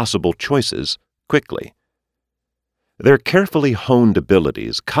best possible choices quickly. Their carefully honed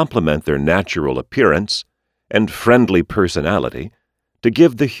abilities complement their natural appearance and friendly personality to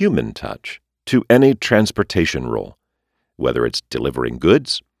give the human touch to any transportation role, whether it's delivering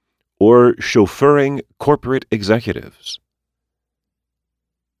goods or chauffeuring corporate executives.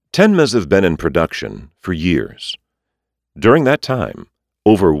 Tenmas have been in production for years. During that time,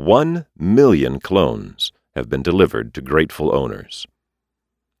 over 1 million clones have been delivered to grateful owners.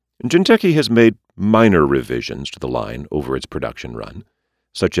 Jinteki has made minor revisions to the line over its production run,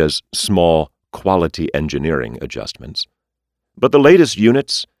 such as small quality engineering adjustments. But the latest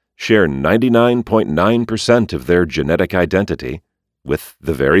units share 99.9% of their genetic identity with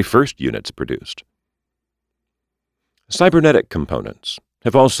the very first units produced. Cybernetic components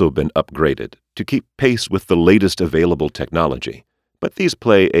have also been upgraded to keep pace with the latest available technology, but these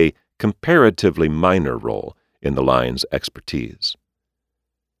play a comparatively minor role in the line's expertise.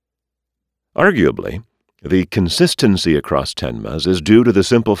 Arguably, the consistency across Tenmas is due to the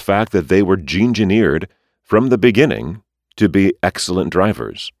simple fact that they were gene-engineered from the beginning to be excellent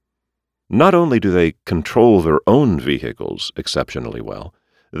drivers. Not only do they control their own vehicles exceptionally well,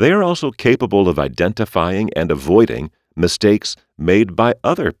 they are also capable of identifying and avoiding mistakes made by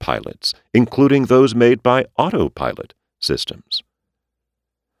other pilots, including those made by autopilot systems.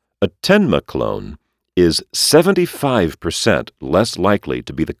 A Tenma clone is 75% less likely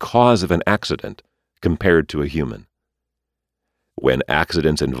to be the cause of an accident compared to a human. When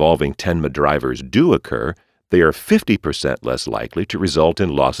accidents involving Tenma drivers do occur, they are 50% less likely to result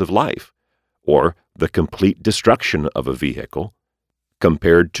in loss of life, or the complete destruction of a vehicle,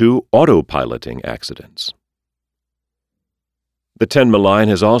 compared to autopiloting accidents. The Tenma line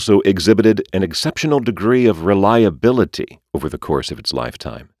has also exhibited an exceptional degree of reliability over the course of its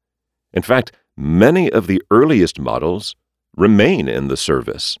lifetime. In fact, many of the earliest models remain in the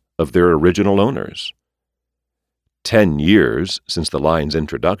service of their original owners. 10 years since the line's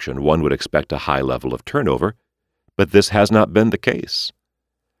introduction, one would expect a high level of turnover, but this has not been the case.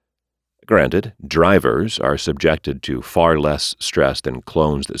 Granted, drivers are subjected to far less stress than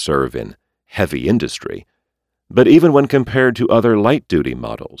clones that serve in heavy industry, but even when compared to other light-duty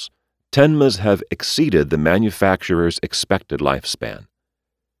models, Tenmas have exceeded the manufacturer's expected lifespan.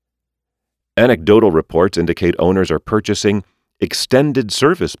 Anecdotal reports indicate owners are purchasing extended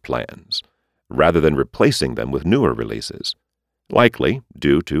service plans rather than replacing them with newer releases, likely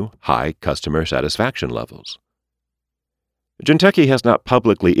due to high customer satisfaction levels. Jinteki has not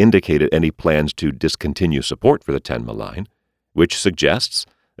publicly indicated any plans to discontinue support for the Tenma line, which suggests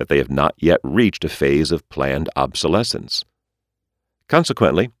that they have not yet reached a phase of planned obsolescence.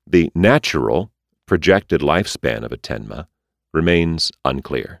 Consequently, the natural, projected lifespan of a Tenma remains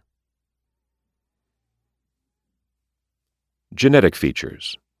unclear. Genetic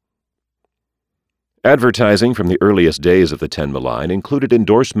features. Advertising from the earliest days of the Tenma line included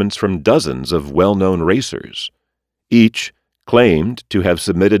endorsements from dozens of well-known racers. Each claimed to have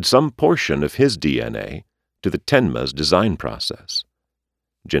submitted some portion of his DNA to the Tenma's design process.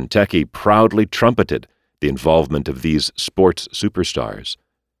 Jinteki proudly trumpeted the involvement of these sports superstars,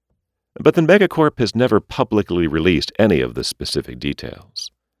 but the Megacorp has never publicly released any of the specific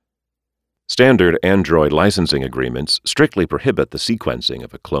details. Standard Android licensing agreements strictly prohibit the sequencing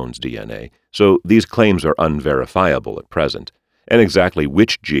of a clone's DNA, so these claims are unverifiable at present, and exactly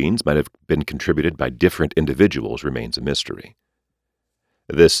which genes might have been contributed by different individuals remains a mystery.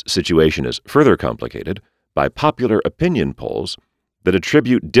 This situation is further complicated by popular opinion polls that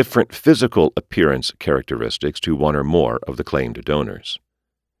attribute different physical appearance characteristics to one or more of the claimed donors.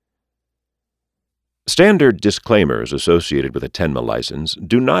 Standard disclaimers associated with a Tenma license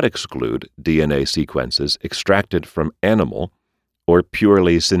do not exclude DNA sequences extracted from animal or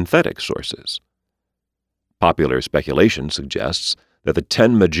purely synthetic sources. Popular speculation suggests that the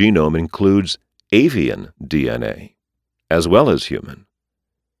Tenma genome includes avian DNA, as well as human.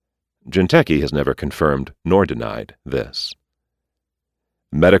 Jinteki has never confirmed nor denied this.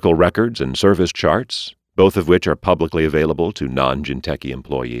 Medical records and service charts, both of which are publicly available to non-Jinteki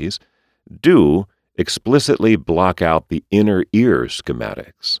employees, do explicitly block out the inner ear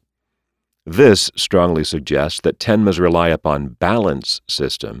schematics. This strongly suggests that Tenmas rely upon balance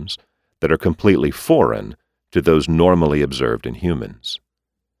systems that are completely foreign to those normally observed in humans.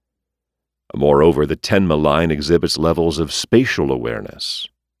 Moreover, the Tenma line exhibits levels of spatial awareness,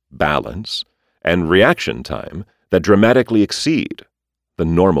 balance, and reaction time that dramatically exceed the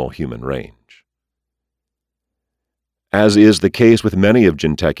normal human range. As is the case with many of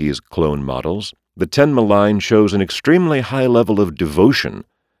Jinteki's clone models, the Tenma line shows an extremely high level of devotion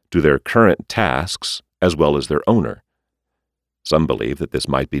to their current tasks as well as their owner. Some believe that this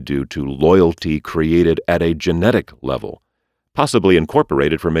might be due to loyalty created at a genetic level, possibly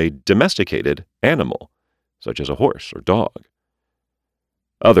incorporated from a domesticated animal, such as a horse or dog.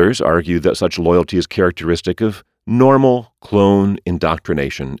 Others argue that such loyalty is characteristic of normal clone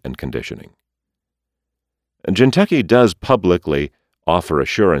indoctrination and conditioning. Jinteki does publicly offer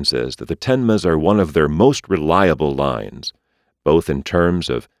assurances that the Tenmas are one of their most reliable lines, both in terms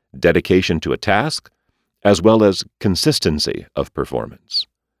of dedication to a task as well as consistency of performance.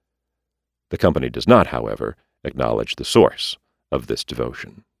 The company does not, however, acknowledge the source of this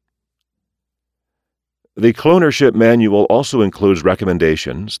devotion. The clonership manual also includes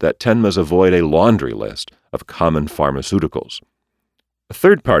recommendations that Tenmas avoid a laundry list of common pharmaceuticals.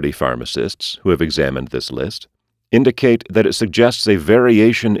 Third-party pharmacists who have examined this list indicate that it suggests a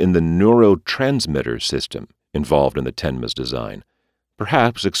variation in the neurotransmitter system involved in the Tenma's design,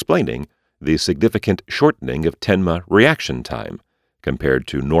 perhaps explaining the significant shortening of Tenma reaction time compared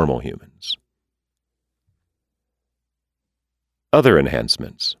to normal humans. Other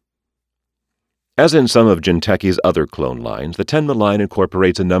enhancements. As in some of Jinteki's other clone lines, the Tenma line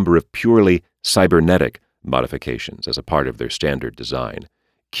incorporates a number of purely cybernetic modifications as a part of their standard design.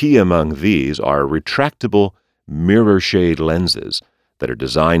 Key among these are retractable mirror shade lenses that are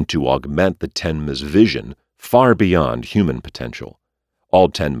designed to augment the Tenma's vision far beyond human potential. All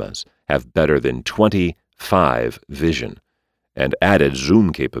Tenmas have better than 25 vision and added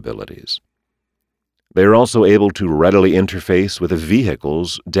zoom capabilities. They are also able to readily interface with a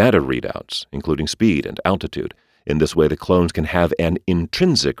vehicle's data readouts, including speed and altitude. In this way, the clones can have an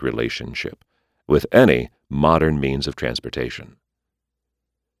intrinsic relationship with any modern means of transportation.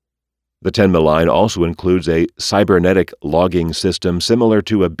 The Tenma line also includes a cybernetic logging system similar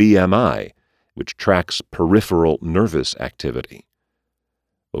to a BMI, which tracks peripheral nervous activity.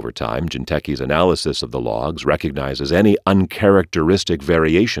 Over time, Jinteki's analysis of the logs recognizes any uncharacteristic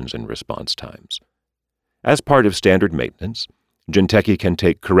variations in response times. As part of standard maintenance, Jinteki can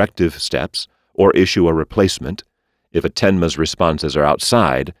take corrective steps or issue a replacement if a Tenma's responses are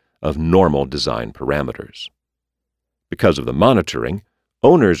outside of normal design parameters. Because of the monitoring,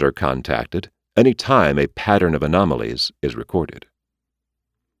 owners are contacted any time a pattern of anomalies is recorded.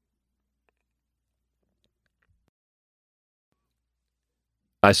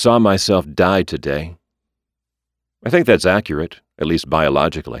 I saw myself die today. I think that's accurate, at least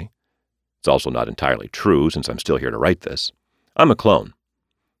biologically. It's also not entirely true, since I'm still here to write this. I'm a clone,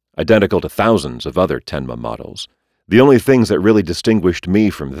 identical to thousands of other Tenma models. The only things that really distinguished me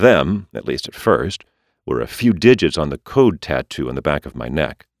from them, at least at first, were a few digits on the code tattoo on the back of my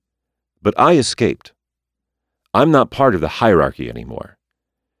neck. But I escaped. I'm not part of the hierarchy anymore.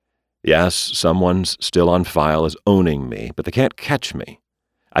 Yes, someone's still on file as owning me, but they can't catch me.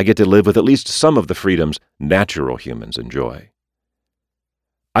 I get to live with at least some of the freedoms natural humans enjoy.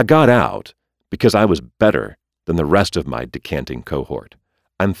 I got out because I was better than the rest of my decanting cohort.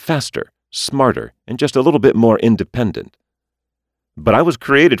 I'm faster, smarter, and just a little bit more independent. But I was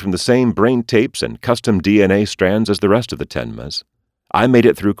created from the same brain tapes and custom DNA strands as the rest of the Tenmas. I made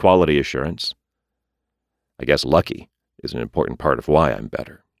it through quality assurance. I guess lucky is an important part of why I'm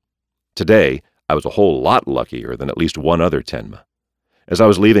better. Today, I was a whole lot luckier than at least one other Tenma. As I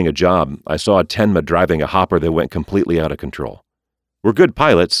was leaving a job, I saw a Tenma driving a hopper that went completely out of control. We're good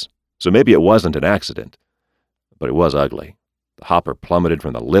pilots, so maybe it wasn't an accident. But it was ugly. The hopper plummeted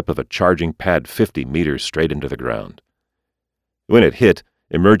from the lip of a charging pad 50 meters straight into the ground. When it hit,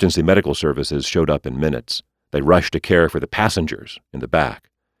 emergency medical services showed up in minutes. They rushed to care for the passengers in the back.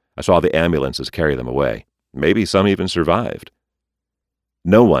 I saw the ambulances carry them away. Maybe some even survived.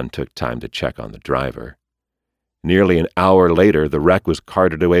 No one took time to check on the driver. Nearly an hour later, the wreck was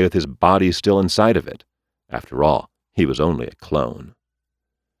carted away with his body still inside of it. After all, he was only a clone.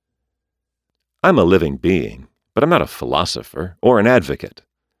 I'm a living being, but I'm not a philosopher or an advocate.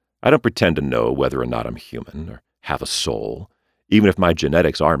 I don't pretend to know whether or not I'm human or have a soul, even if my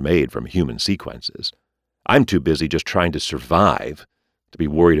genetics are made from human sequences. I'm too busy just trying to survive to be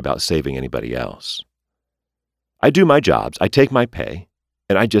worried about saving anybody else. I do my jobs, I take my pay,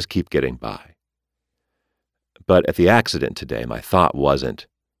 and I just keep getting by. But at the accident today, my thought wasn't,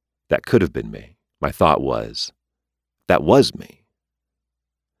 that could have been me. My thought was, that was me.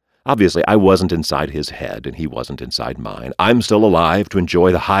 Obviously, I wasn't inside his head, and he wasn't inside mine. I'm still alive to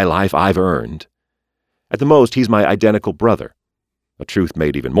enjoy the high life I've earned. At the most, he's my identical brother, a truth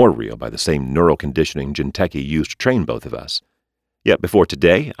made even more real by the same neural conditioning Jinteki used to train both of us. Yet before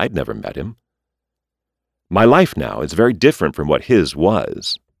today, I'd never met him. My life now is very different from what his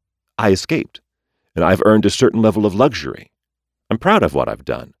was. I escaped, and I've earned a certain level of luxury. I'm proud of what I've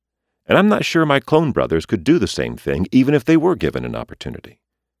done, and I'm not sure my clone brothers could do the same thing even if they were given an opportunity.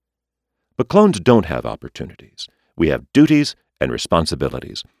 But clones don't have opportunities. We have duties and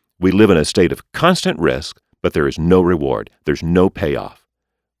responsibilities. We live in a state of constant risk, but there is no reward. There's no payoff.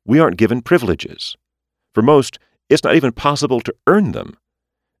 We aren't given privileges. For most, it's not even possible to earn them.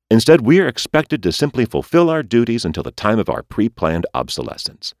 Instead, we are expected to simply fulfill our duties until the time of our pre-planned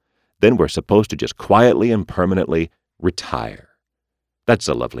obsolescence. Then we're supposed to just quietly and permanently retire. That's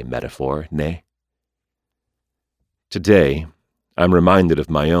a lovely metaphor, nay? Today, I'm reminded of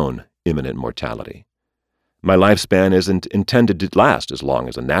my own imminent mortality. My lifespan isn't intended to last as long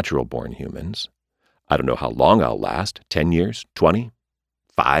as a natural-born human's. I don't know how long I'll last, 10 years, 20,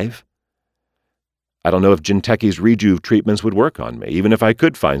 5. I don't know if Gentechi's Rejuve treatments would work on me, even if I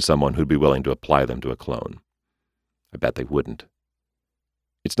could find someone who'd be willing to apply them to a clone. I bet they wouldn't.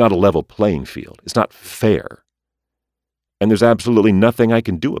 It's not a level playing field. It's not fair. And there's absolutely nothing I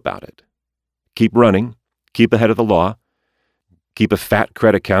can do about it. Keep running, keep ahead of the law, keep a fat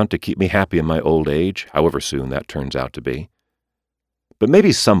credit account to keep me happy in my old age, however soon that turns out to be. But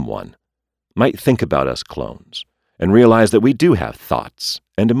maybe someone might think about us clones and realize that we do have thoughts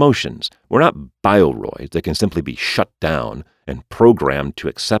and emotions. We're not bioroids that can simply be shut down and programmed to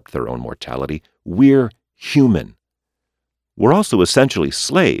accept their own mortality. We're human. We're also essentially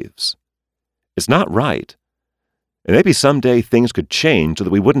slaves. It's not right. And maybe someday things could change so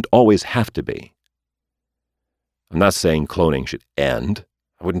that we wouldn't always have to be. I'm not saying cloning should end.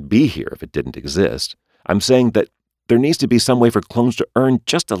 I wouldn't be here if it didn't exist. I'm saying that there needs to be some way for clones to earn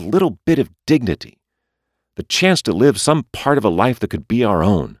just a little bit of dignity, the chance to live some part of a life that could be our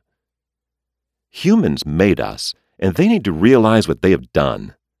own. Humans made us, and they need to realize what they have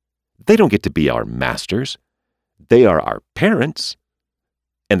done. They don't get to be our masters. They are our parents,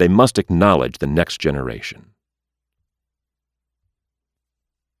 and they must acknowledge the next generation.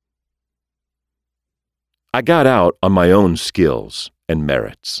 I got out on my own skills and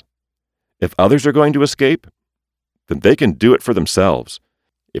merits. If others are going to escape, then they can do it for themselves.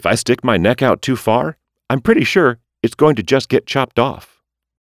 If I stick my neck out too far, I'm pretty sure it's going to just get chopped off.